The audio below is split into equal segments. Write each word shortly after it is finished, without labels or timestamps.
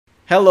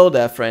Hello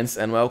there friends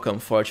and welcome.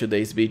 For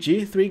today's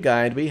BG3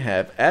 guide we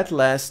have at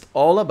last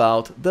all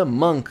about the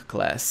Monk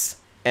class.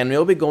 And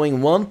we'll be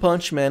going One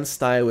Punch Man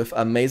style with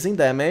amazing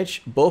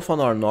damage, both on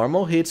our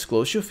normal hits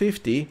close to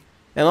 50,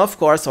 and of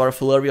course our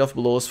flurry of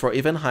blows for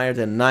even higher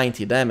than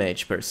 90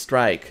 damage per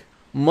strike.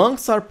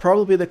 Monks are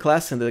probably the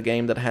class in the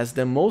game that has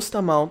the most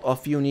amount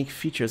of unique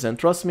features, and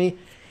trust me,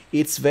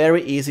 it's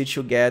very easy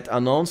to get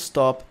a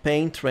non-stop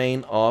pain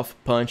train of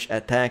punch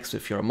attacks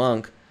with your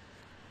Monk.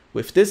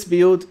 With this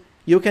build,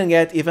 you can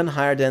get even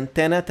higher than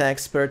 10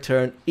 attacks per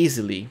turn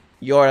easily.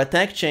 Your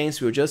attack chains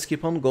will just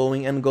keep on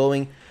going and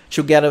going,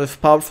 together with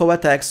powerful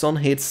attacks on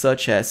hits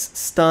such as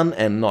stun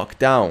and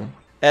knockdown.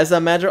 As a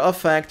matter of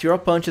fact, your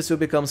punches will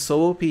become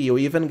so OP you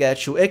even get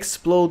to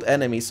explode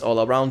enemies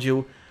all around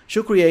you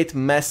to create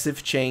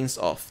massive chains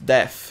of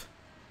death.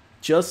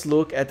 Just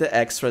look at the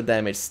extra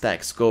damage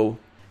stacks go.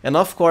 And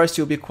of course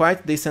you'll be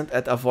quite decent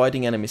at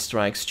avoiding enemy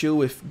strikes too,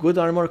 with good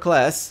armor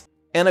class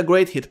and a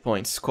great hit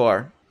point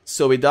score.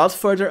 So without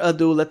further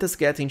ado, let us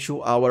get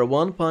into our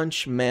One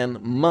Punch Man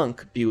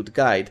Monk build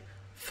guide.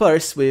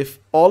 First with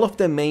all of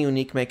the main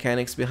unique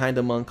mechanics behind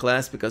the Monk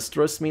class, because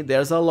trust me,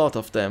 there's a lot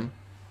of them.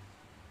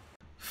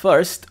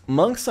 First,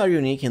 Monks are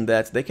unique in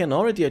that they can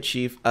already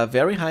achieve a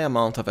very high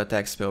amount of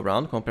attacks per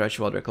round compared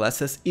to other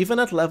classes, even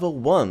at level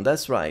 1,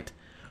 that's right,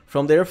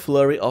 from their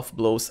Flurry of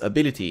Blows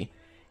ability.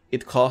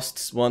 It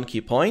costs 1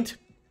 key point.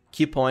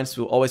 Key points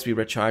will always be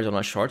recharged on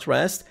a short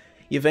rest.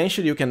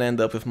 Eventually you can end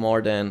up with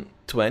more than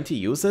 20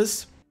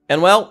 uses.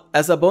 And well,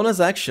 as a bonus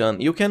action,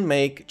 you can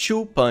make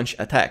 2 punch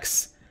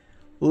attacks.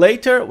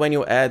 Later, when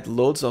you add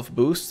loads of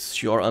boosts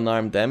to your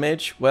unarmed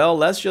damage, well,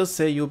 let's just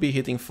say you'll be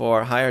hitting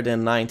for higher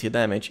than 90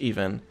 damage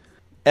even.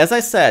 As I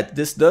said,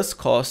 this does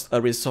cost a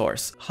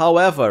resource.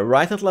 However,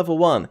 right at level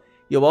 1,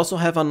 you also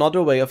have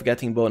another way of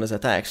getting bonus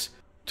attacks,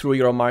 through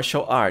your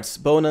martial arts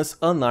bonus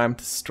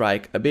unarmed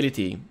strike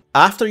ability.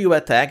 After you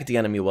attack the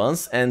enemy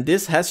once, and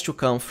this has to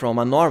come from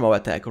a normal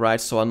attack, right,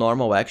 so a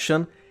normal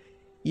action,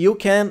 you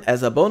can,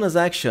 as a bonus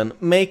action,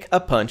 make a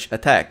punch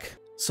attack.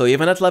 So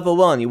even at level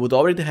 1, you would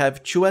already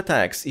have 2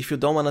 attacks if you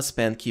don't want to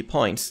spend key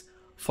points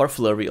for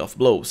Flurry of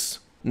Blows.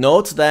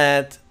 Note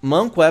that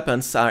Monk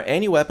weapons are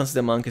any weapons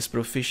the Monk is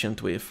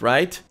proficient with,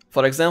 right?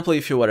 For example,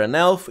 if you are an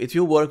elf, it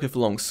will work with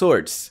long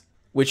swords,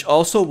 which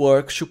also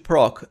works to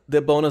proc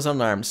the bonus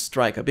unarmed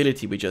strike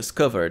ability we just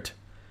covered.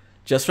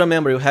 Just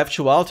remember, you have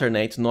to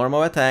alternate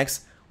normal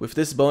attacks with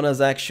this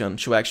bonus action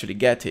to actually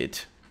get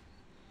it.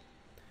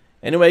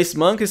 Anyways,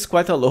 Monk is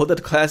quite a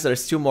loaded class,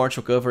 there's still more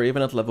to cover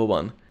even at level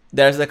 1.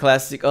 There's the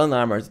classic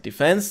unarmored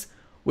defense,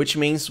 which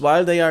means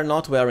while they are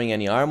not wearing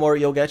any armor,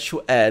 you'll get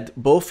to add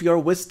both your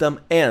wisdom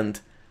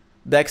and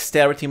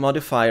dexterity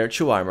modifier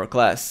to armor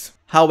class.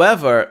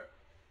 However,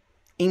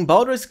 in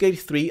Baldur's Gate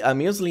 3,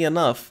 amusingly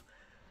enough,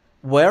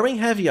 wearing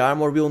heavy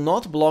armor will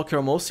not block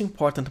your most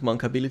important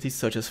Monk abilities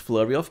such as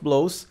Flurry of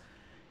Blows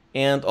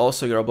and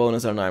also your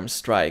bonus unarmed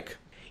strike.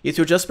 It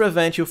will just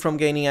prevent you from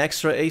gaining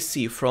extra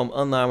AC from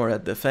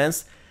unarmored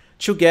defense,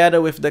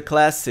 together with the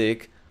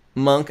classic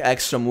Monk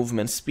extra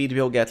movement speed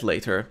we'll get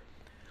later.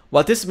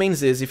 What this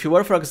means is, if you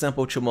were for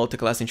example to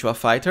multiclass into a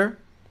fighter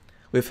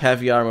with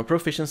heavy armor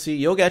proficiency,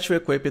 you'll get to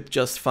equip it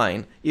just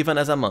fine, even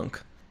as a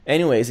Monk.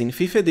 Anyways, in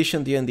 5th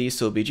edition D&D,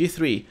 so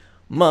BG3,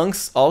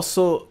 Monks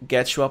also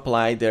get to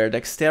apply their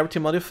dexterity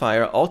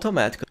modifier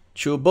automatically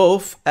to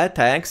both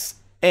attacks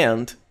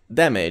and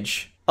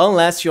damage,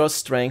 unless your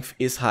strength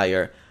is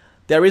higher.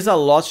 There is a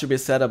lot to be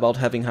said about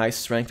having high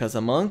strength as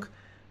a Monk,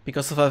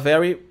 because of a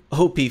very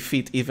OP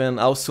feat even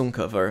I'll soon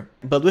cover.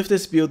 But with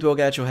this build we'll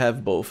get to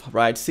have both,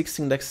 right?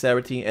 16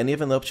 dexterity and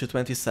even up to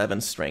 27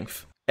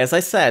 strength. As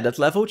I said, at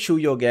level 2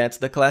 you'll get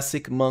the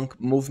classic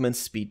Monk movement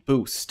speed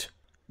boost.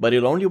 But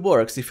it only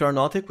works if you're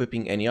not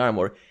equipping any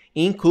armor,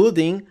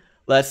 including,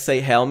 let's say,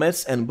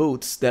 helmets and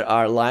boots that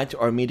are light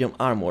or medium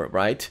armor,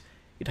 right?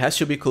 It has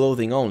to be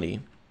clothing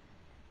only.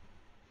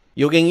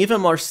 You'll gain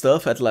even more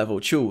stuff at level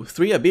 2,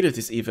 3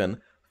 abilities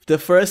even. The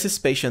first is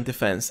Patient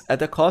Defense. At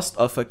the cost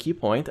of a key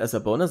point as a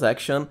bonus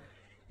action,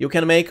 you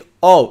can make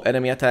all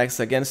enemy attacks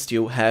against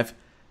you have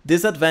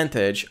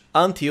disadvantage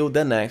until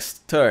the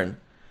next turn.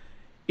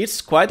 It's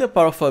quite a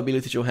powerful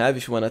ability to have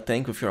if you want to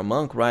tank with your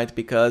Monk, right?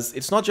 Because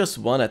it's not just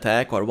one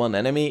attack or one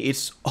enemy,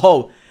 it's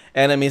all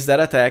enemies that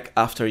attack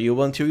after you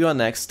until your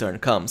next turn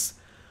comes.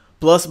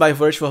 Plus, by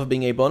virtue of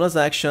being a bonus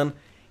action,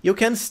 you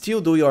can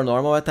still do your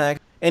normal attack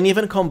and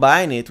even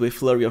combine it with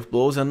Flurry of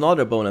Blows and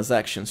other bonus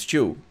actions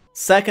too.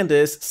 Second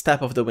is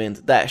Step of the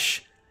Wind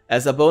Dash.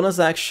 As a bonus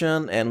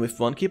action and with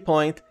 1 key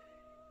point,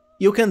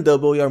 you can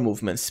double your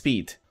movement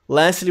speed.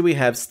 Lastly, we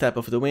have Step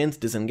of the Wind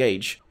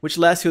Disengage, which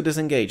lets you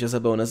disengage as a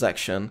bonus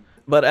action.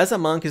 But as a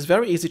Monk, it's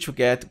very easy to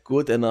get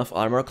good enough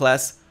armor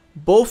class,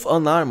 both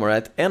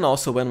unarmored and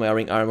also when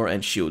wearing armor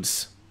and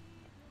shields.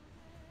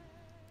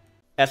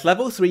 At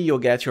level 3 you'll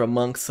get your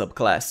Monk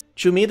subclass.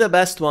 To me the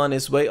best one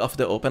is Way of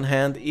the Open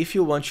Hand if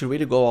you want to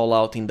really go all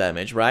out in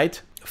damage,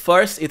 right?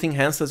 First, it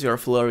enhances your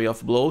Flurry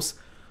of Blows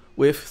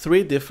with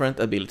 3 different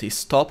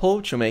abilities.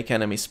 Topple to make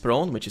enemies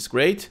prone, which is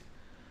great.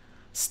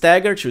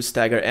 Stagger to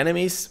stagger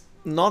enemies.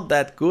 not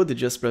that good, it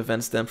just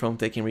prevents them from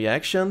taking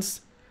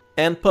reactions.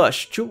 And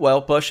push, to,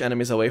 well, push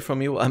enemies away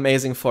from you,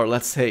 amazing for,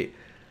 let's say,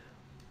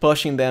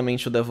 pushing them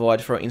into the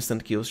void for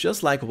instant kills,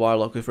 just like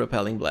Warlock with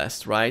Repelling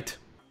Blast, right?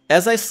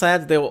 As I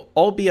said, they will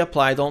all be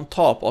applied on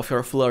top of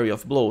your Flurry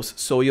of Blows,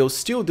 so you'll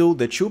still do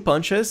the 2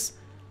 punches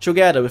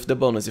together with the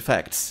bonus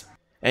effects.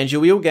 And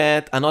you will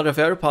get another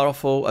very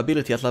powerful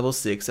ability at level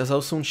 6, as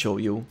I'll soon show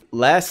you.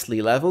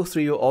 Lastly, level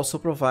 3 will also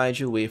provide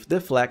you with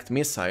Deflect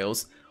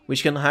Missiles,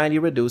 which can highly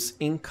reduce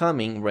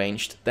incoming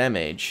ranged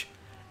damage,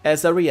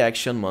 as a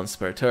reaction once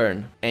per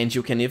turn. And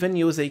you can even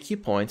use a key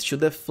point to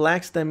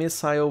deflect the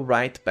missile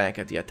right back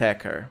at the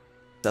attacker.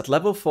 At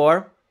level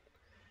 4,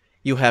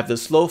 you have the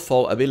Slow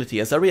Fall ability.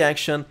 As a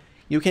reaction,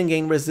 you can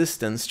gain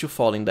resistance to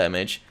falling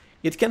damage.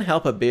 It can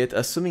help a bit,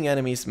 assuming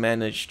enemies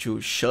manage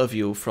to shove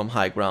you from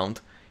high ground.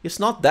 It's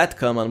not that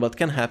common, but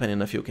can happen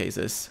in a few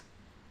cases.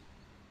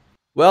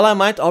 Well, I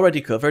might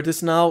already cover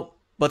this now,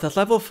 but at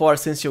level 4,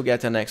 since you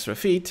get an extra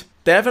feat,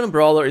 Tavern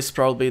Brawler is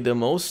probably the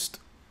most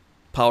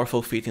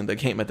powerful feat in the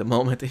game at the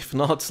moment, if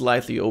not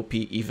slightly OP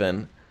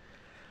even.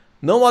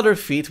 No other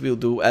feat will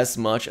do as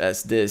much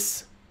as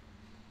this.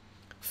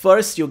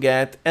 First, you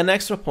get an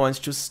extra point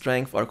to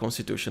Strength or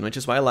Constitution, which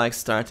is why I like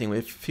starting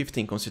with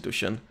 15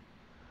 Constitution.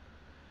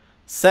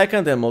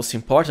 Second, and most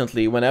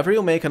importantly, whenever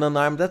you make an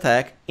unarmed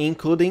attack,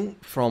 including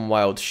from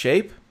Wild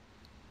Shape,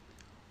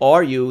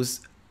 or use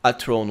a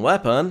thrown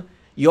weapon,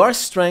 your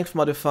Strength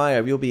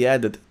modifier will be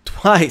added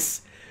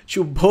twice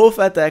to both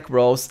attack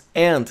rolls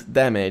and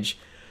damage.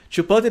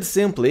 To put it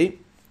simply,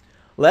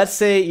 let's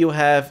say you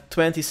have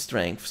 20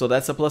 Strength, so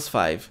that's a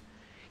 +5.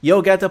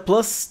 You'll get a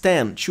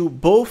 +10 to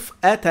both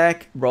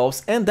attack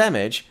rolls and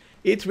damage.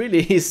 It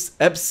really is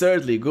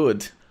absurdly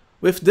good.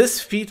 With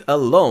this feat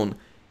alone,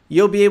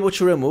 you'll be able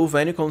to remove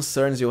any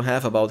concerns you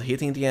have about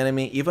hitting the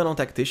enemy, even on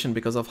Tactician,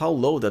 because of how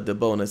loaded the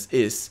bonus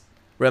is.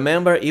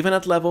 Remember, even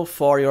at level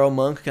 4, your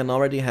monk can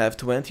already have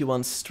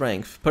 21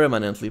 strength,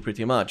 permanently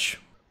pretty much,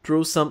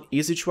 through some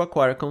easy to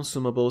acquire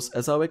consumables,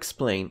 as I'll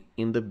explain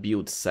in the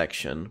build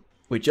section,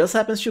 which just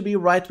happens to be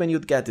right when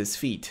you'd get this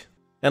feat.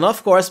 And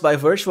of course, by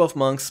virtue of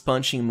monks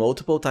punching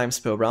multiple times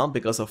per round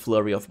because of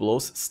Flurry of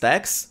Blows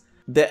stacks,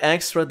 the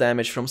extra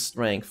damage from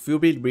strength will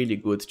be really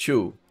good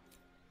too.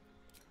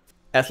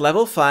 At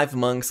level 5,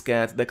 monks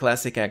get the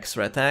classic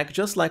extra attack,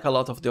 just like a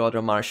lot of the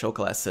other martial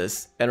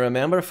classes. And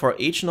remember, for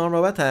each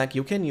normal attack,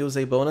 you can use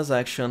a bonus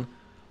action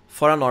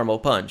for a normal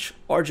punch,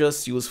 or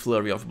just use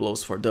Flurry of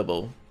Blows for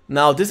double.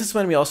 Now, this is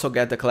when we also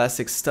get the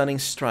classic Stunning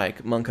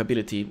Strike monk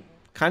ability,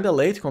 kinda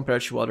late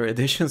compared to other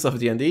editions of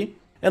D&D.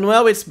 And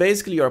well, it's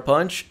basically your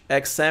punch,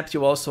 except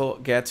you also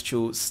get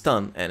to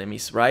stun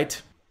enemies,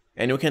 right?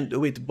 And you can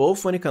do it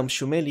both when it comes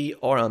to melee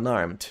or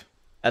unarmed.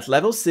 At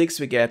level 6,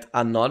 we get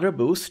another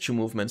boost to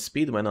movement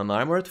speed when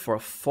unarmored for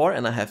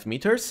 4.5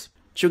 meters,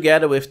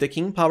 together with the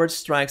King Powered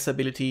Strikes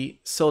ability,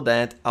 so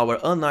that our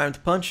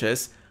unarmed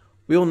punches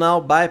will now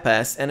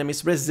bypass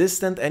enemies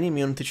resistant and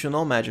immunity to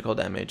non-magical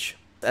damage.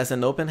 As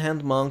an open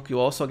hand monk, you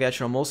also get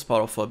your most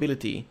powerful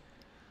ability,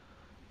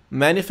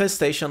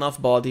 Manifestation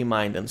of Body,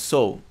 Mind and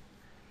Soul.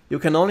 You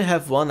can only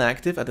have one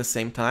active at the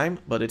same time,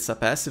 but it's a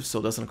passive, so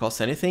it doesn't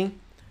cost anything.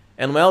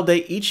 And well,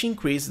 they each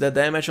increase the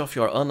damage of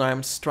your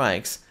unarmed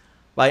strikes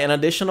by an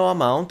additional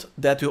amount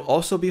that will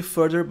also be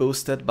further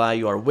boosted by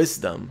your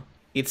wisdom.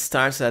 It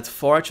starts at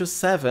 4 to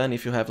 7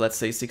 if you have, let's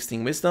say,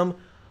 16 wisdom,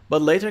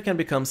 but later can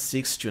become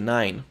 6 to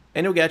 9.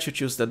 And you get to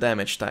choose the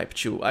damage type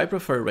too. I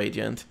prefer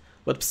Radiant,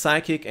 but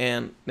Psychic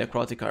and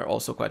Necrotic are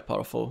also quite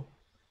powerful.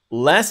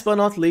 Last but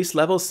not least,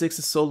 level 6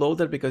 is so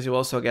loaded because you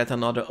also get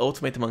another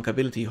ultimate monk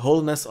ability,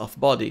 Wholeness of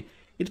Body.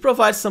 It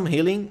provides some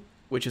healing,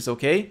 which is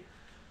okay,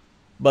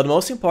 but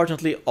most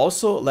importantly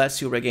also lets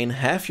you regain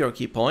half your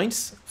key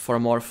points for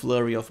more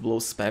Flurry of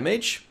Blows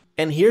spammage.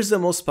 And here's the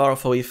most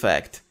powerful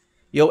effect.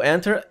 You'll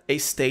enter a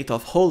state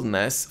of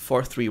wholeness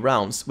for 3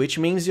 rounds, which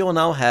means you'll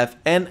now have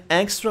an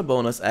extra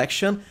bonus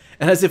action,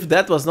 and as if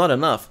that was not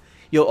enough,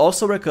 you'll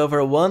also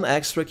recover 1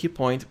 extra key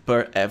point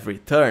per every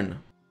turn.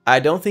 I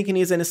don't think it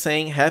needs any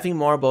saying, having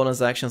more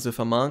bonus actions with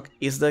a monk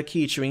is the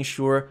key to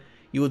ensure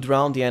you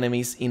drown the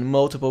enemies in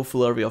multiple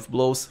Flurry of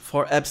Blows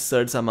for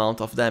absurd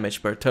amount of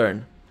damage per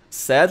turn.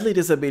 Sadly,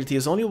 this ability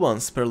is only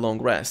once per long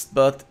rest,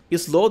 but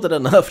is loaded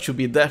enough to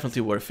be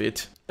definitely worth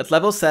it. At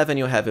level 7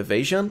 you have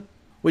Evasion,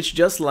 which,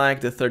 just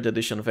like the 3rd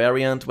edition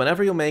variant,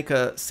 whenever you make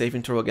a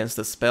saving throw against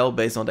a spell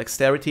based on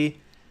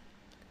dexterity,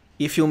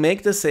 if you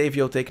make the save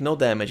you'll take no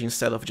damage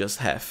instead of just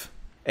half.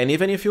 And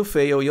even if you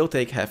fail, you'll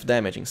take half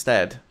damage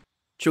instead.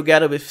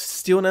 Together with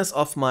Stillness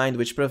of Mind,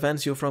 which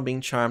prevents you from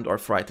being charmed or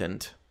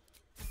frightened.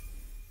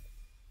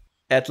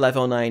 At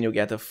level 9 you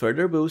get a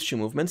further boost to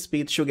movement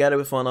speed, together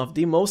with one of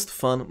the most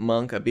fun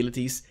monk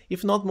abilities,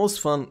 if not most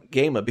fun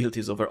game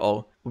abilities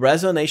overall,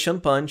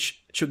 Resonation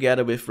Punch,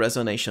 together with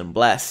Resonation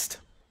Blast.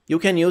 You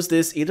can use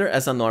this either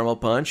as a normal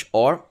punch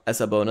or as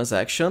a bonus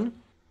action.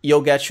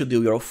 You'll get to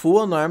do your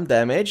full unarmed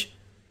damage,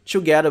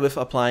 together with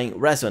applying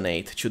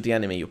Resonate to the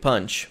enemy you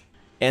punch.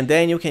 And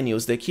then you can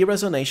use the Key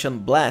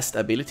Resonation Blast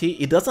ability.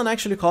 It doesn't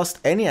actually cost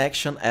any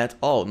action at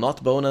all,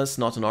 not bonus,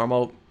 not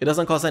normal, it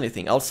doesn't cost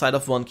anything outside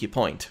of 1 key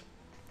point.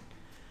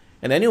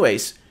 And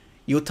anyways,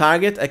 you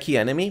target a key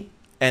enemy,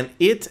 and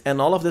it and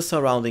all of the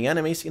surrounding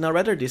enemies in a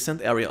rather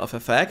decent area of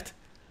effect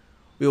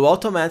will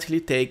automatically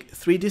take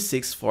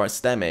 3d6 force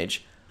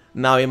damage.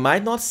 Now it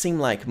might not seem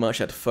like much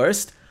at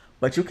first,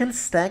 but you can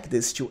stack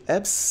this to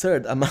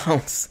absurd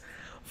amounts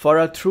for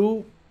a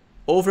true,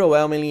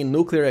 overwhelmingly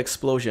nuclear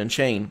explosion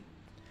chain.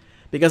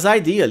 Because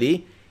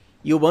ideally,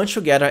 you want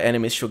to gather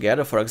enemies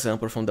together, for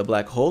example from the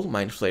black hole,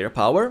 Mind Flayer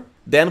power,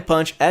 then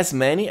punch as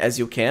many as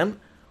you can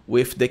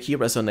with the Key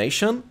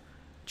Resonation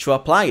to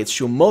apply it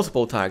to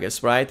multiple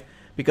targets, right?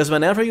 Because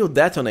whenever you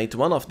detonate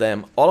one of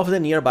them, all of the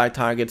nearby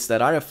targets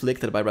that are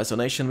afflicted by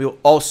resonation will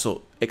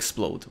also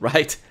explode,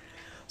 right?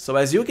 So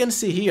as you can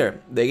see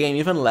here, the game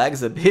even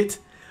lags a bit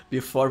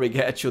before we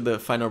get to the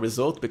final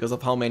result because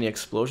of how many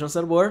explosions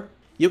there were.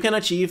 You can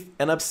achieve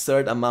an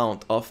absurd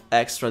amount of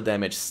extra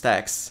damage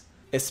stacks,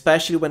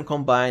 especially when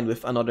combined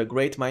with another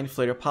great Mind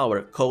Flayer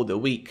power called the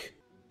Weak.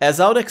 As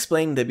I would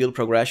explain the build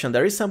progression,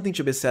 there is something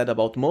to be said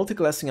about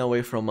multiclassing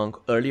away from Monk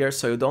earlier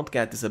so you don't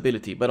get this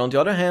ability, but on the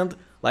other hand,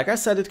 like I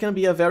said, it can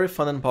be a very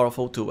fun and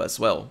powerful tool as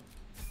well.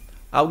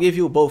 I'll give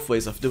you both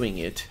ways of doing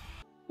it.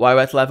 While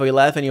at level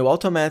 11 you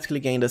automatically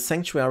gain the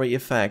Sanctuary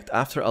effect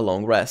after a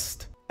long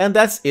rest. And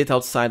that's it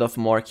outside of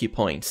more key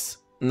points.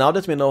 Now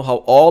that we know how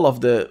all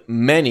of the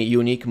many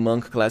unique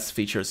Monk class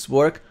features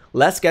work,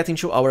 let's get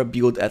into our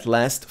build at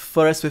last,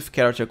 first with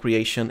character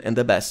creation and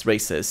the best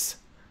races.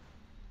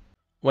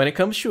 When it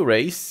comes to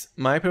race,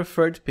 my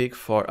preferred pick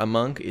for a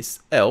Monk is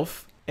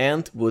Elf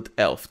and Wood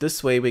Elf.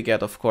 This way we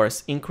get, of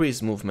course,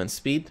 increased movement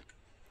speed,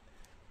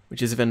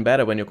 which is even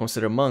better when you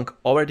consider Monk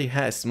already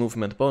has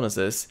movement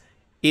bonuses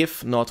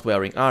if not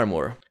wearing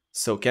armor,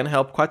 so can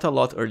help quite a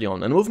lot early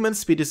on. And movement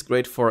speed is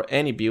great for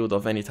any build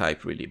of any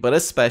type really, but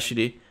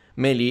especially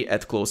melee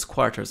at close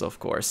quarters, of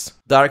course.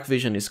 Dark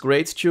vision is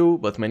great too,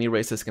 but many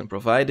races can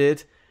provide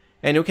it,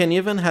 and you can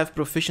even have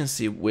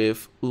proficiency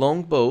with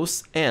long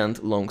bows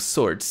and long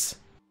swords,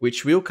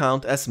 which will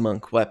count as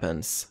Monk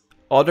weapons.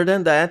 Other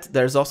than that,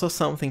 there's also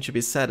something to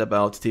be said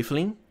about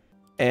Tiefling,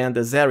 and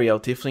the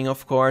Zariel Tiefling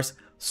of course,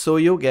 so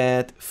you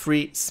get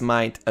 3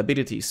 Smite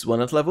abilities,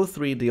 one at level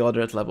 3, the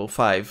other at level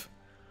 5.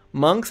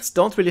 Monks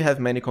don't really have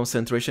many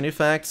concentration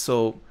effects,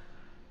 so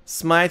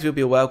Smite will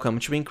be welcome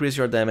to increase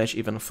your damage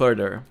even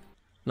further.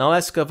 Now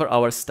let's cover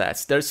our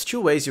stats. There's 2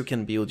 ways you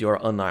can build your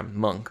Unarmed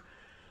Monk.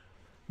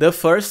 The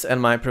first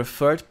and my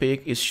preferred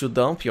pick is to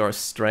dump your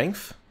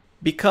Strength,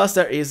 because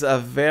there is a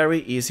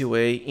very easy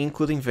way,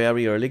 including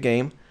very early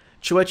game,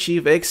 to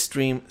achieve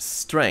extreme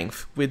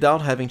strength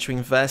without having to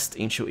invest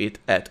into it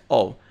at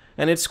all.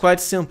 And it's quite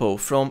simple,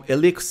 from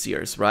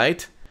elixirs,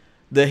 right?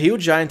 The Hill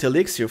Giant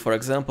elixir, for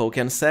example,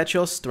 can set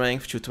your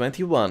strength to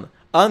 21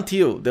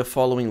 until the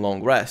following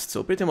long rest,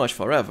 so pretty much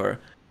forever.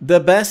 The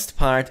best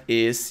part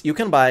is you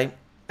can buy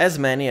as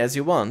many as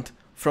you want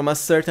from a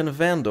certain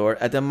vendor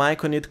at the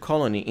Myconid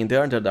colony in the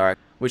Underdark,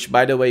 which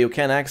by the way you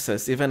can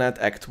access even at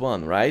Act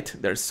 1, right?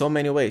 There's so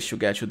many ways to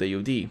get to the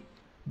UD.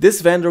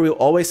 This vendor will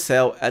always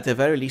sell at the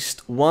very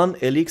least 1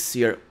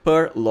 elixir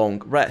per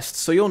long rest,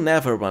 so you'll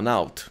never run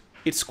out.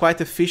 It's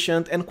quite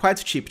efficient and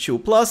quite cheap too,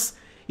 plus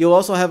you'll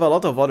also have a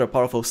lot of other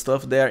powerful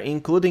stuff there,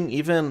 including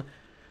even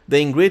the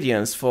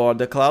ingredients for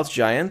the Cloud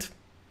Giant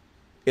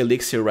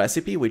elixir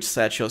recipe, which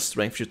sets your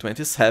strength to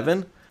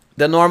 27,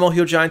 the normal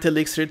Hill Giant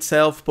elixir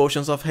itself,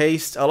 potions of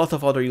haste, a lot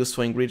of other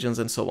useful ingredients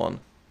and so on.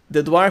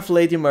 The Dwarf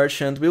Lady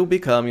Merchant will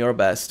become your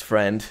best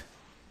friend.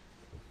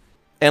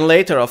 And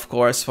later, of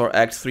course, for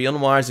Act 3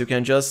 onwards, you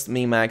can just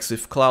min-max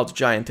with Cloud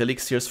Giant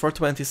elixirs for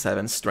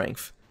 27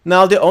 strength.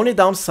 Now, the only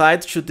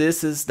downside to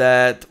this is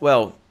that,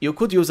 well, you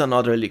could use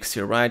another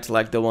elixir, right?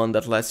 Like the one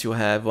that lets you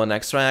have 1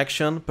 extra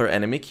action per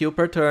enemy kill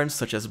per turn,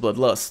 such as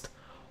Bloodlust,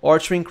 or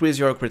to increase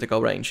your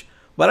critical range.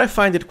 But I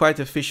find it quite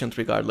efficient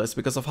regardless,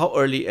 because of how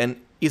early and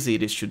easy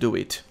it is to do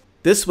it.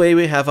 This way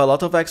we have a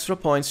lot of extra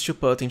points to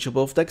put into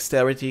both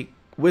Dexterity,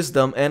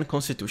 Wisdom and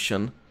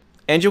Constitution.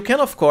 And you can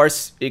of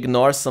course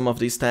ignore some of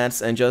these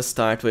stats and just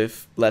start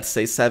with, let's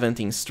say,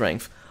 17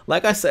 Strength.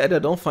 Like I said, I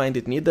don't find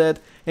it needed,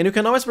 and you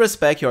can always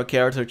respec your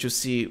character to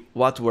see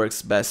what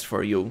works best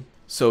for you.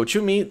 So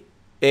to me,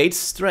 8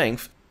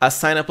 Strength,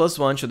 assign a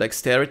 +1 to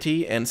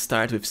Dexterity and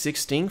start with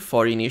 16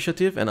 for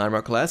Initiative and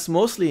Armor class,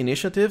 mostly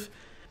Initiative,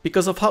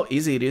 because of how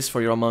easy it is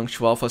for your Monk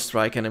to Alpha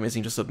Strike enemies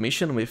into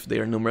submission with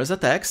their numerous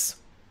attacks.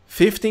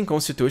 15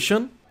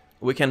 Constitution,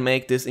 we can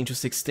make this into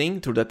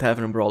 16 through the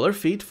Tavern Brawler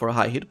feat for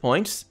high hit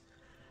points.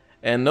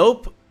 And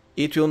nope,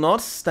 it will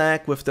not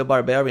stack with the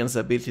Barbarian's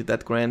ability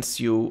that grants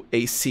you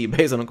AC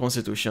based on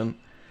Constitution,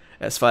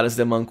 as far as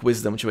the Monk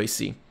Wisdom to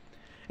AC.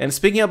 And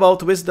speaking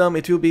about Wisdom,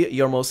 it will be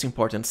your most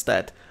important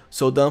stat,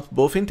 so dump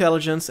both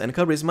Intelligence and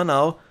Charisma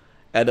now,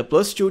 add a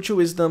 +2 to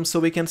Wisdom so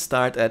we can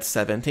start at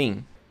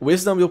 17.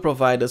 Wisdom will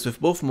provide us with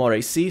both more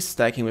AC,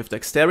 stacking with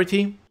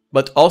Dexterity,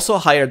 but also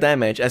higher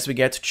damage as we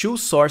get 2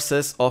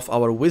 sources of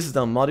our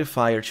Wisdom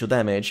modifier to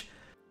damage.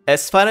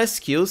 As far as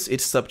skills,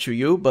 it's up to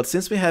you, but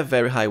since we have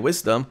very high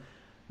wisdom,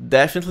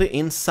 definitely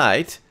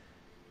insight.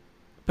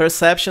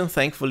 Perception,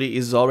 thankfully,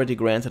 is already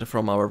granted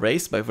from our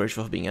race by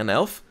virtue of being an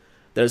elf.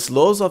 There's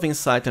loads of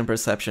insight and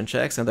perception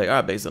checks, and they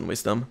are based on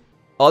wisdom.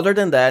 Other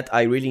than that,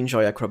 I really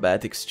enjoy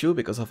acrobatics too,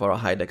 because of our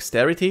high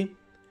dexterity,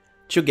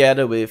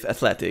 together with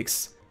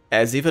athletics,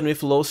 as even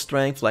with low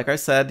strength, like I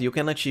said, you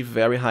can achieve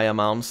very high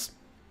amounts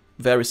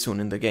very soon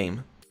in the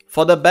game.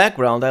 For the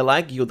background, I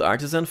like Guild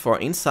Artisan for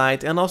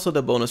insight and also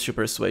the bonus to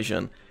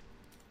persuasion.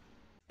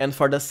 And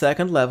for the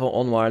second level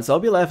onwards, I'll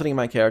be leveling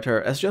my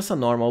character as just a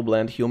normal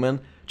bland human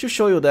to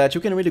show you that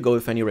you can really go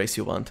with any race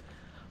you want.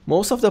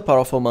 Most of the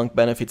powerful monk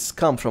benefits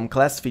come from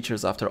class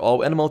features after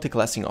all and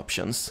multiclassing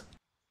options.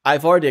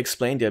 I've already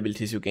explained the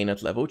abilities you gain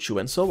at level 2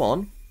 and so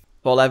on.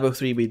 For level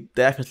 3 we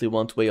definitely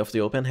want Way of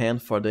the Open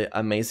Hand for the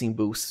amazing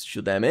boost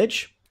to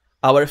damage.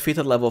 Our feat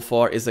at level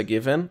 4 is a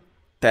given,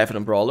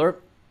 Tavern Brawler,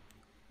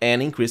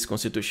 and increased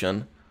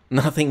Constitution.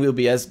 Nothing will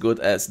be as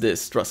good as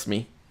this, trust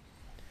me.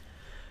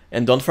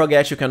 And don't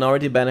forget you can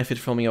already benefit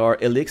from your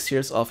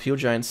Elixirs of Hill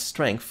Giant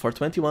Strength for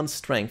 21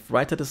 Strength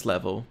right at this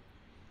level.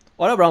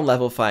 Or around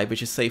level 5,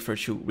 which is safer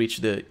to reach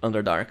the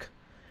Underdark.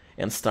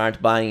 And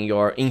start buying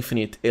your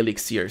infinite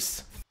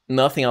Elixirs.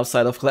 Nothing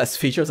outside of class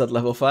features at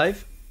level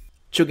 5.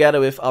 Together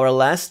with our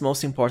last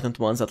most important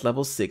ones at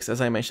level 6, as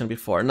I mentioned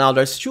before. Now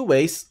there's two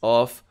ways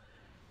of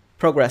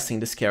progressing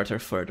this character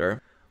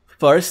further.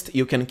 First,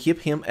 you can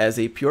keep him as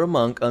a pure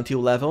monk until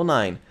level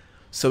 9,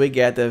 so we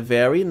get a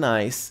very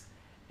nice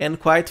and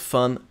quite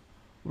fun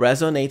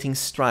Resonating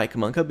Strike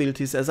monk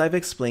abilities, as I've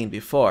explained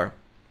before,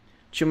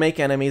 to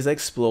make enemies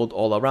explode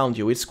all around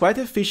you. It's quite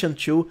efficient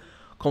too,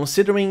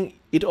 considering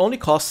it only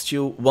costs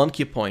you 1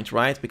 key point,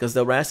 right? Because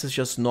the rest is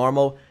just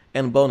normal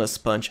and bonus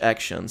punch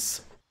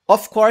actions.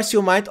 Of course,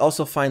 you might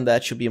also find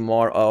that to be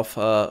more of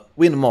a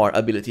win more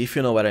ability, if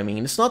you know what I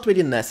mean. It's not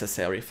really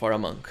necessary for a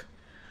monk.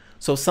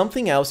 So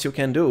something else you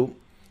can do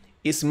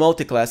is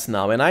multiclass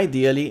now, and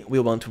ideally we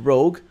want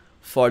Rogue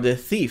for the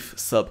Thief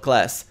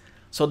subclass,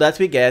 so that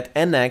we get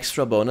an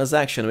extra bonus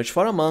action, which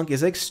for a monk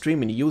is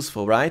extremely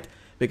useful, right?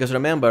 Because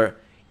remember,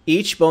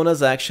 each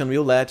bonus action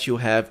will let you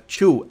have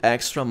 2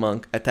 extra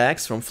monk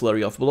attacks from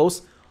Flurry of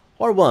Blows,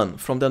 or 1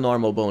 from the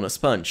normal bonus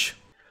punch.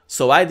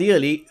 So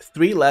ideally,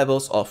 3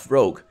 levels of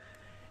Rogue.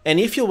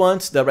 And if you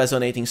want the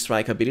Resonating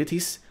Strike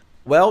abilities,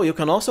 well, you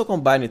can also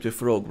combine it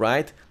with Rogue,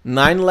 right?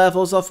 9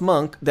 levels of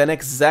Monk, then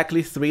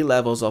exactly 3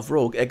 levels of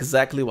Rogue,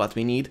 exactly what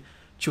we need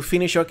to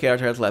finish your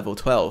character at level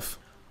 12.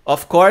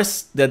 Of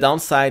course, the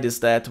downside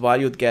is that while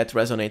you'd get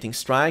Resonating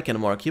Strike and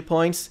more key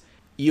points,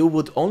 you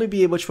would only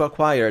be able to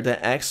acquire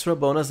the extra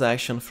bonus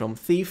action from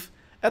Thief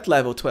at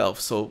level 12,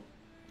 so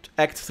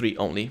Act 3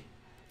 only.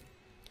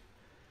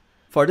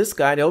 For this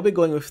guide, I'll be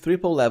going with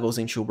triple levels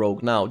into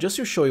Rogue now, just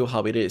to show you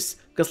how it is,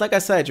 because like I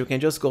said, you can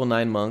just go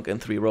 9 Monk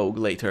and 3 Rogue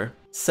later.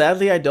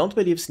 Sadly, I don't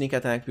believe Sneak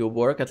Attack will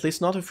work, at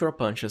least not with your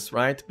punches,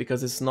 right?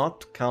 Because it's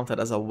not counted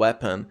as a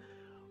weapon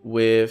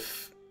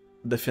with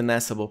the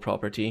finessable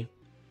property.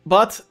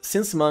 But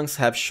since monks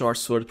have short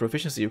sword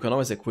proficiency, you can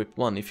always equip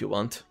one if you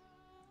want.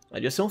 I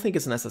just don't think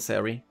it's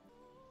necessary.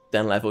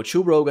 Then level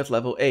 2 Rogue at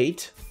level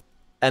 8,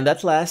 and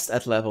at last,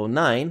 at level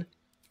 9,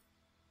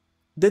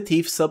 the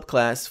Thief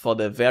subclass for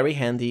the very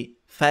handy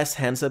Fast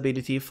Hands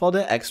ability for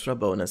the extra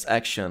bonus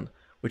action,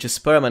 which is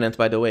permanent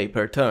by the way,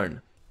 per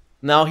turn.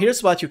 Now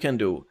here's what you can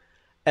do.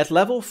 At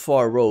level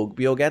 4 Rogue,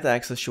 you'll get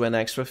access to an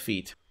extra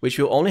feat, which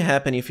will only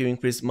happen if you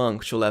increase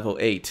Monk to level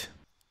 8.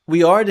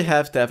 We already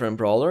have Tavern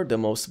Brawler, the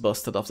most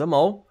busted of them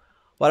all.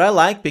 What I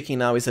like picking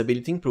now is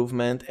Ability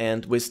Improvement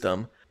and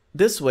Wisdom.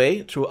 This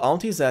way, through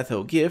Auntie's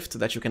Ethel gift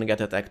that you can get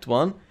at Act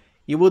 1,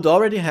 you would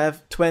already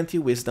have 20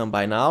 Wisdom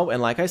by now,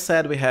 and like I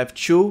said, we have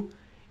 2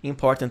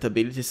 important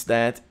abilities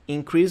that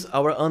increase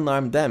our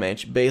unarmed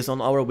damage based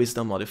on our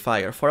Wisdom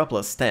modifier for a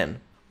plus 10.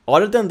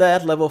 Other than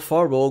that, level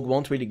 4 Rogue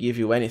won't really give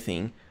you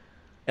anything.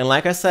 And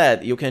like I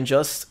said, you can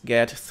just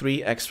get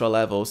 3 extra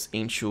levels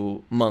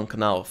into Monk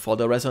now for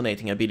the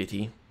Resonating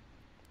ability.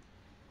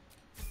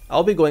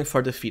 I'll be going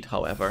for the feat,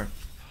 however.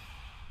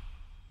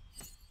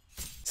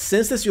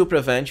 Since this will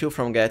prevent you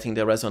from getting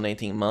the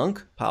Resonating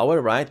Monk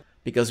power, right?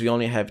 Because we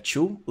only have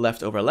 2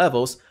 leftover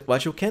levels,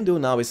 what you can do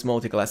now is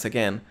multiclass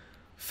again.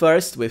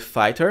 First with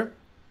Fighter.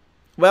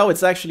 Well,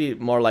 it's actually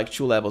more like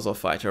 2 levels of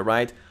Fighter,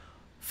 right?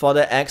 For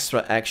the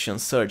extra action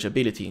surge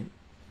ability,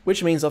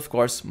 which means of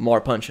course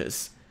more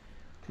punches,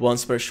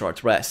 once per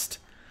short rest.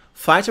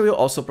 Fighter will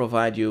also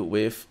provide you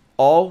with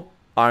all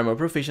armor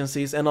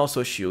proficiencies and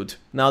also shield.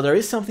 Now there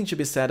is something to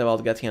be said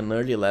about getting an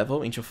early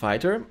level into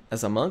Fighter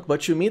as a monk,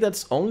 but to me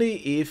that's only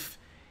if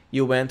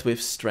you went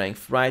with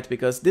Strength, right?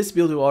 Because this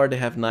build will already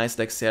have nice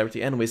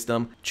dexterity and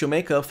wisdom to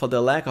make up for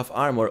the lack of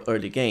armor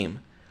early game.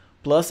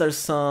 Plus there's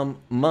some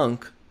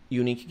monk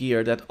unique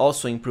gear that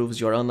also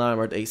improves your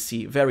unarmored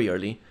AC very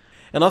early.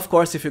 And of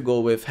course if you go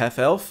with half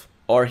elf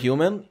or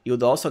human,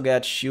 you'd also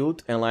get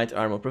shield and light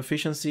armor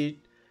proficiency,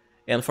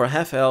 and for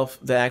half elf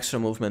the extra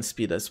movement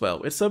speed as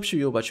well. It's up to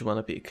you what you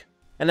wanna pick.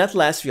 And at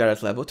last we are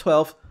at level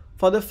 12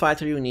 for the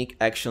Fighter unique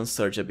action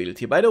surge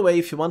ability. By the way,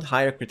 if you want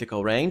higher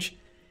critical range,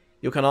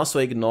 You can also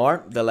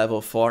ignore the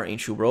level 4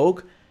 into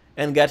Rogue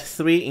and get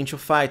 3 into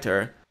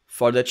Fighter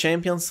for the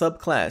Champion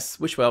subclass,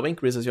 which well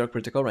increases your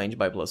critical range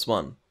by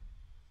 +1.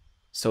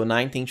 So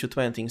 19 to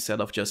 20 instead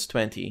of just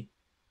 20.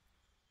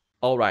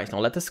 Alright, now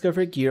let us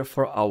cover gear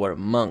for our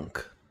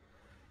Monk.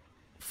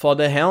 For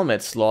the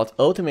helmet slot,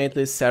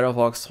 ultimately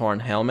Saravox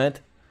Horn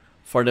Helmet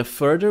for the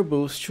further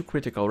boost to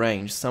critical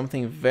range,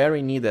 something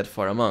very needed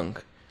for a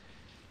Monk.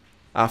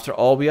 After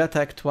all, we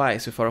attack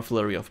twice with our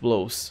Flurry of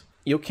Blows.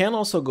 You can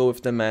also go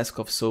with the Mask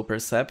of Soul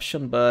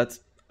Perception, but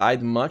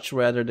I'd much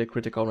rather the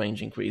critical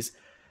range increase.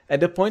 At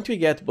the point we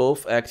get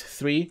both Act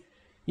 3,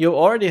 you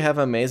already have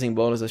amazing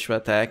bonuses to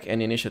attack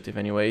and initiative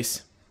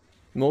anyways.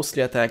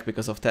 Mostly attack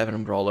because of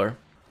Tavern Brawler.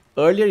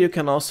 Earlier you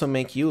can also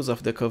make use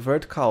of the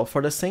Covert Call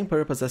for the same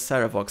purpose as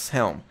Saravox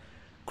Helm.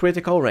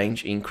 Critical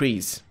range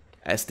increase,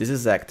 as this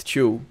is Act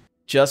 2.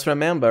 Just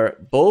remember,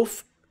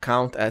 both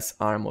count as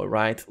armor,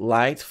 right?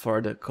 Light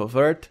for the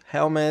Covert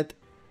Helmet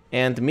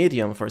and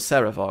medium for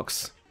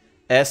Saravox.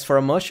 As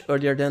for much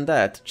earlier than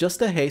that, just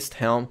the Haste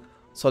Helm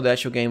so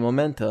that you gain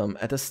momentum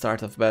at the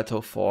start of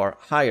battle for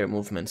higher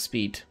movement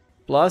speed.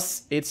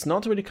 Plus, it's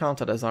not really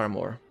counted as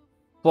armor.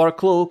 For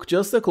Cloak,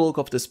 just the Cloak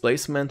of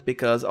Displacement,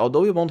 because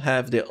although you won't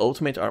have the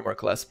ultimate armor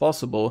class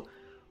possible,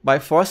 by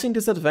forcing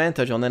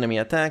disadvantage on enemy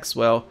attacks,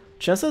 well,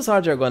 chances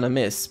are they're gonna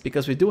miss,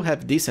 because we do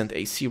have decent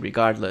AC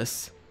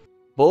regardless.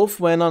 Both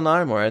when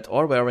unarmored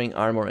or wearing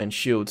armor and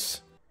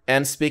shields.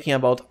 And speaking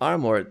about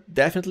armor,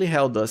 definitely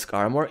Helldusk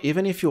armor,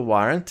 even if you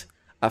aren't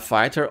a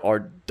fighter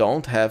or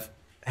don't have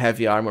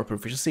heavy armor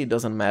proficiency, it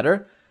doesn't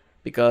matter,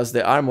 because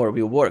the armor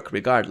will work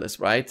regardless,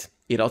 right?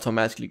 It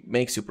automatically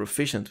makes you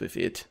proficient with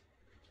it.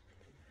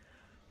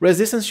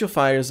 Resistance to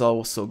fire is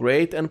also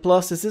great, and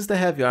plus this is the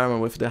heavy armor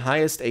with the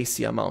highest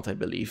AC amount, I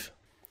believe.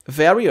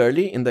 Very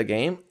early in the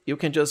game, you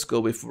can just go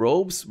with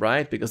robes,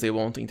 right, because they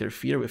won't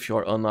interfere with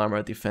your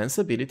unarmored defense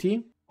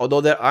ability.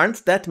 Although there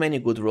aren't that many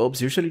good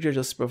robes, usually they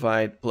just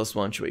provide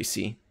 +1 to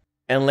AC.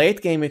 And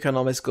late game you can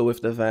always go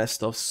with the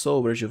Vest of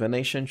Soul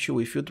Rejuvenation too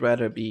if you'd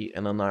rather be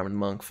an unarmed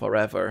monk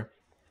forever,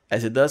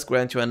 as it does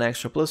grant you an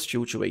extra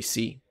 +2 to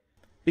AC.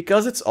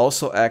 Because it's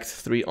also Act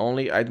 3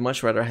 only, I'd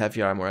much rather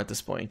heavy armor at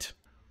this point.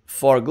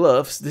 For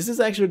gloves, this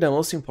is actually the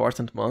most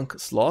important monk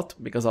slot,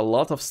 because a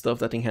lot of stuff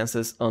that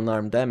enhances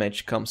unarmed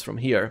damage comes from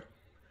here.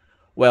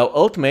 Well,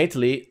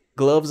 ultimately,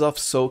 Gloves of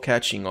Soul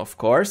Catching, of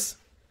course,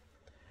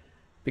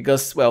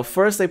 because, well,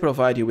 first they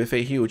provide you with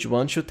a huge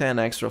 1 to 10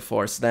 extra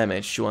force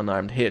damage to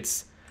unarmed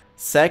hits.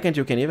 Second,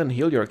 you can even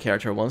heal your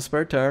character once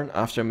per turn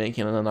after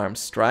making an unarmed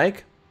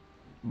strike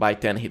by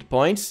 10 hit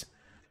points.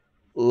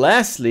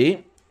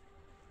 Lastly,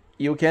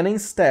 you can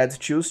instead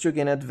choose to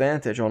gain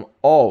advantage on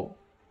all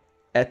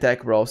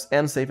attack rolls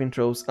and saving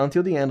throws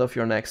until the end of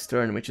your next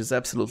turn, which is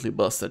absolutely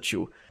busted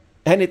too.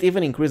 And it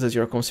even increases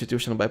your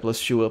constitution by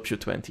 +2 up to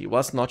 20.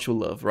 What's not to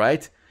love,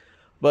 right?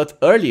 But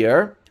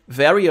earlier,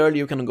 very early,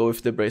 you can go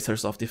with the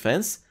Bracers of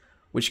Defense,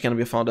 which can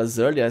be found as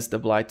early as the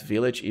Blight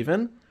Village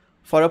even,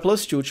 for a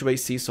 +2 to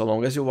AC so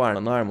long as you are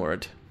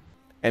unarmored.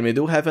 And we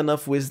do have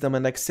enough wisdom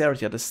and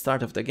dexterity at the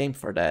start of the game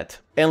for that.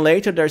 And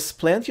later there's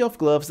plenty of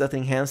gloves that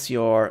enhance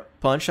your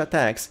punch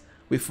attacks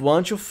with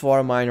 1 to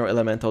 4 minor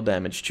elemental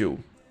damage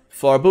too.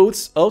 For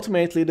boots,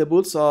 ultimately the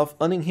boots of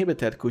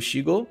Uninhibited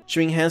Kushigo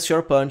to enhance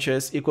your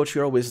punches equal to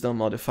your wisdom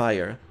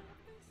modifier.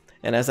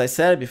 And as I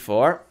said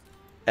before,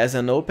 as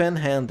an open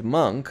hand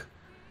monk,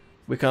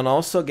 we can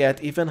also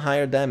get even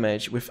higher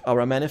damage with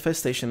our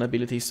manifestation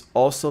abilities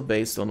also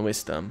based on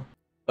wisdom.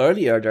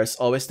 Earlier there's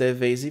always the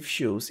evasive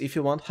shoes if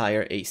you want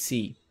higher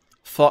AC.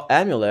 For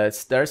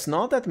amulets, there's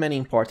not that many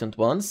important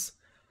ones.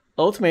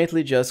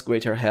 Ultimately just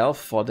greater health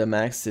for the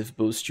massive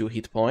boost to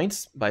hit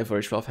points by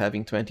virtue of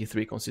having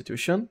 23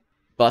 constitution.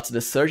 But the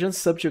Surgeon's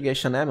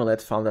Subjugation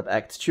Amulet found at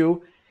Act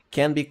 2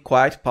 can be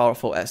quite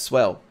powerful as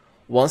well.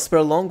 Once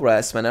per long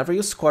rest, whenever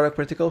you score a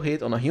critical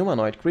hit on a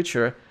humanoid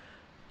creature,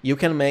 you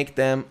can make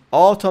them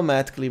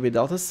automatically,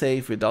 without a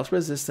save, without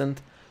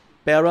resistance,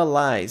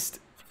 paralyzed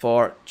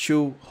for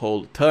 2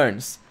 whole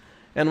turns.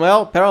 And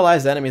well,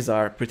 paralyzed enemies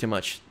are pretty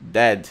much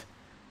dead.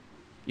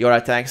 Your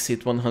attacks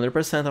hit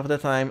 100% of the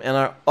time and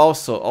are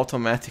also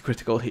automatic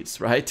critical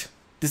hits, right?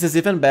 This is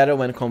even better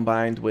when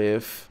combined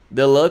with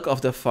the Luck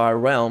of the Far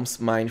Realms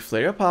Mind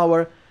Flayer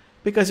power,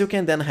 because you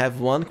can then have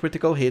 1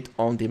 critical hit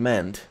on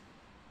demand.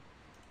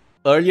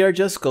 Earlier,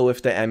 just go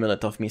with the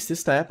Amulet of Misty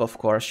Step, of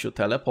course, to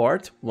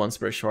teleport once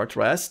per short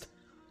rest,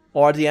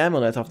 or the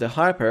Amulet of the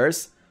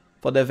Harpers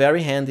for the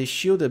very handy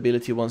shield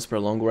ability once per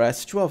long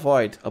rest to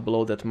avoid a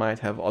blow that might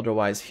have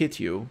otherwise hit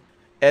you.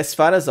 As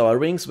far as our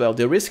rings, well,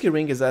 the Risky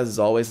Ring is as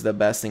always the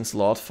best in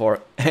slot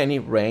for any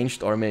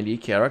ranged or melee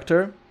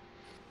character.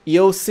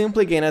 You'll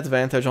simply gain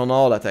advantage on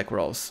all attack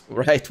rolls,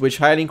 right, which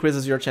highly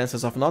increases your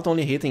chances of not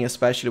only hitting,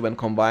 especially when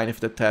combined with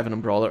the Tavern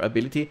Brawler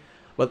ability,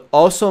 but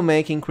also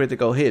making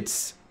critical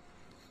hits.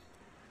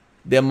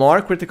 The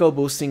more critical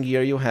boosting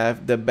gear you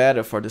have, the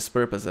better for this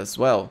purpose as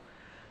well.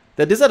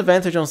 The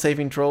disadvantage on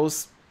saving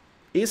throws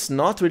is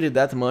not really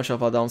that much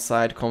of a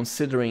downside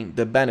considering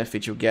the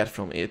benefit you get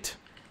from it.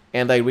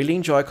 And I really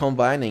enjoy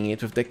combining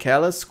it with the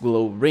Callous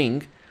Glow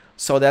Ring,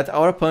 so that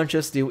our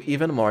punches deal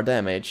even more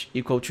damage,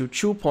 equal to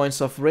 2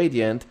 points of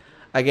radiant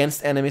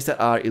against enemies that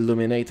are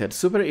illuminated.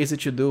 Super easy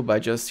to do by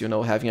just,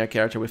 having a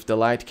character with the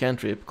light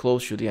cantrip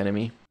close to the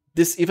enemy.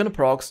 This even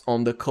procs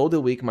on the Cold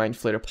Weak Mind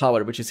Flayer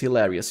power, which is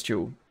hilarious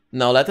too.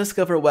 Now let us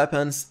cover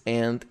weapons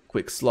and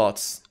quick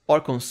slots,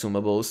 or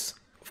consumables.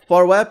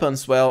 For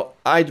weapons, well,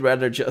 I'd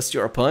rather just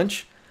your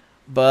punch,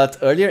 but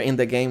earlier in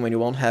the game when you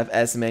won't have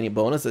as many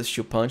bonuses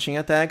to punching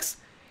attacks,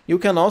 you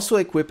can also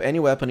equip any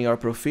weapon you are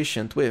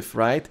proficient with,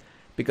 right?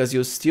 Because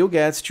you still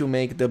get to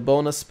make the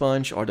bonus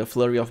punch or the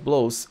flurry of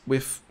blows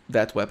with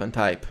that weapon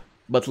type.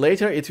 But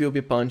later it will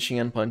be punching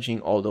and punching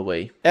all the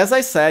way. As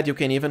I said, you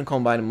can even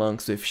combine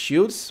monks with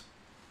shields,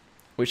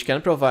 which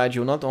can provide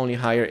you not only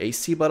higher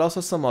AC but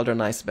also some other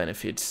nice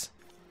benefits.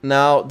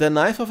 Now, the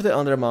Knife of the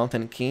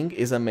Undermountain King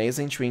is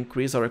amazing to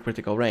increase our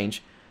critical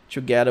range,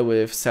 together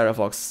with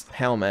Saravok's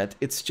helmet.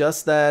 It's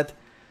just that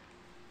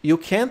you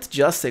can't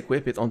just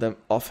equip it on the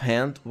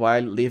offhand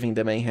while leaving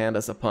the main hand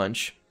as a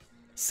punch,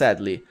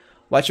 sadly.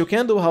 What you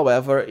can do,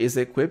 however, is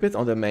equip it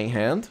on the main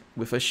hand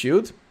with a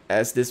shield,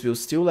 as this will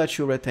still let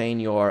you retain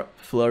your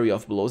Flurry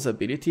of Blows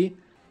ability,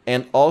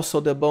 and also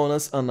the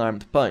bonus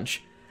Unarmed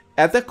Punch,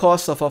 at the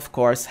cost of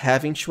course,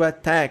 having to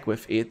attack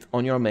with it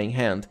on your main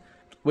hand,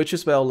 which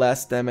is well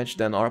less damage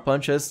than our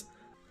punches,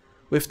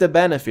 with the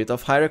benefit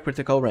of higher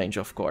critical range,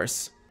 of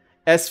course.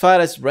 As far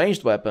as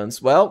ranged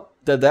weapons, well,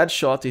 the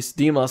Deadshot is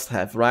the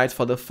must-have, right,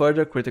 for the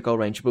further critical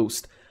range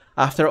boost.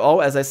 After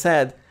all, as I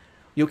said,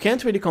 you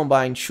can't really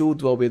combine 2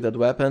 dual-wielded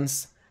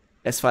weapons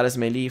as far as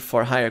melee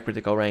for higher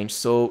critical range,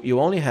 so you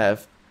only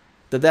have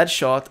the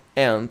Deadshot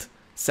and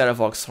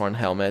Saravok's Horn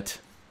Helmet.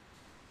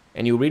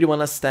 And you really want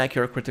to stack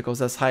your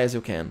criticals as high as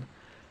you can.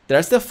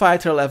 There's the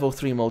Fighter level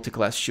 3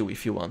 multiclass too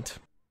if you want.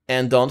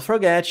 And don't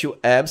forget, you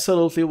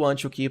absolutely want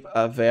to keep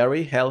a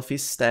very healthy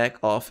stack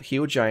of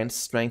Hill Giant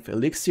Strength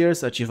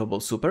Elixirs achievable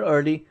super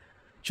early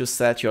to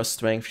set your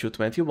strength to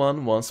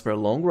 21 once per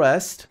long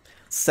rest.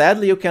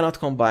 Sadly, you cannot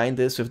combine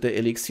this with the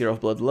Elixir of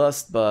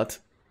Bloodlust, but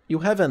you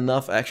have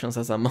enough actions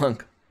as a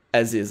monk,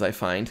 as is, I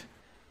find.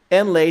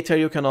 And later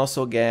you can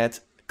also get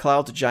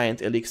Cloud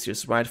Giant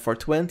Elixirs, right, for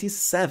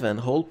 27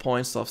 whole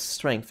points of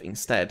strength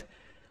instead.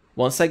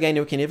 Once again,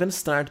 you can even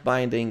start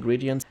buying the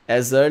ingredients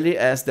as early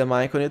as the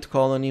Myconid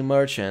Colony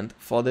Merchant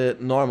for the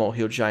normal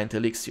Hill Giant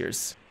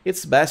Elixirs.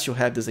 It's best you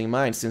have this in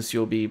mind since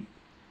you'll be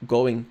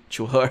going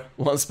to her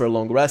once per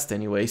long rest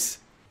anyways.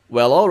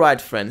 Well, alright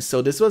friends,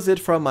 so this was it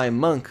for my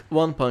Monk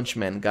One Punch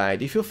Man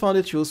guide. If you found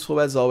it useful,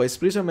 as always,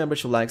 please remember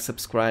to like,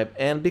 subscribe,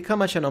 and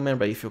become a channel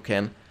member if you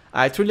can.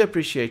 I truly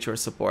appreciate your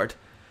support.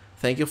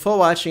 Thank you for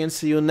watching and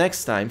see you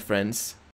next time, friends.